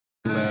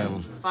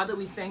Father,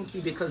 we thank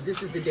you because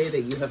this is the day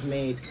that you have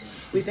made.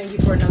 We thank you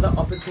for another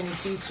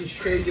opportunity to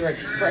show your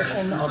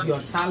expression of your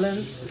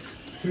talents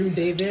through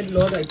David.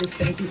 Lord, I just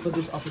thank you for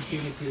this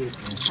opportunity.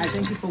 I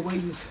thank you for where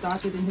you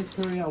started in his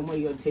career and where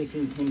you're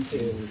taking him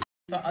to.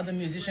 For other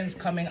musicians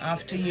coming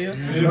after you,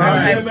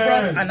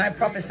 and I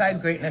prophesy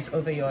greatness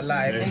over your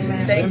life.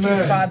 Thank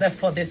you, Father,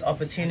 for this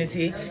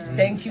opportunity.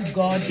 Thank you,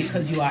 God,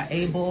 because you are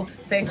able.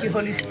 Thank you,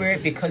 Holy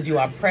Spirit, because you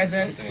are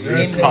present.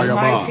 In the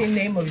mighty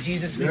name of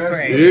Jesus, we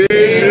pray.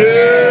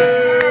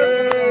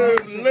 Hey,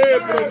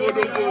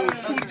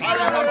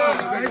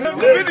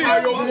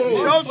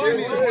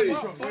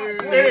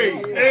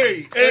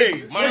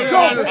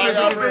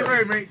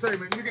 sorry, mate.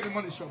 Let me get the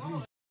money shot,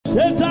 please.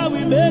 Satan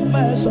will make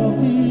mess of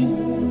me.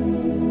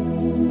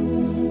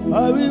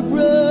 I will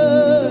pray,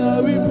 oh,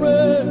 I will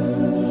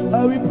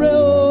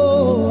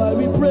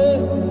pray.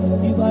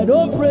 If I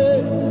don't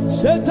pray,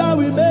 Satan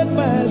will make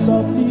mess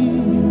of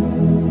me.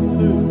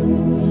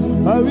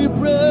 I will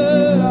pray,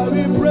 oh, I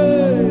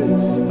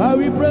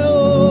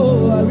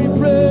will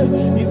pray.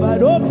 If I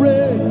don't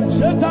pray,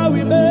 Satan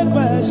will make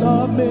mess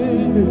of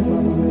me.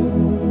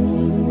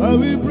 I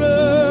will pray,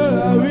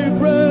 oh,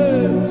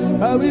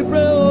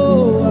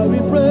 I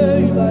will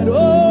pray. If I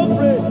don't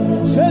pray,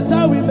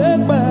 Satan will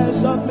make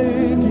mess of me.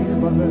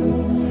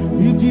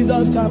 If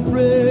Jesus can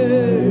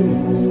pray,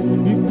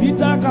 if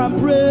Peter can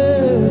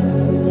pray,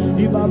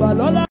 if Baba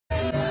Lola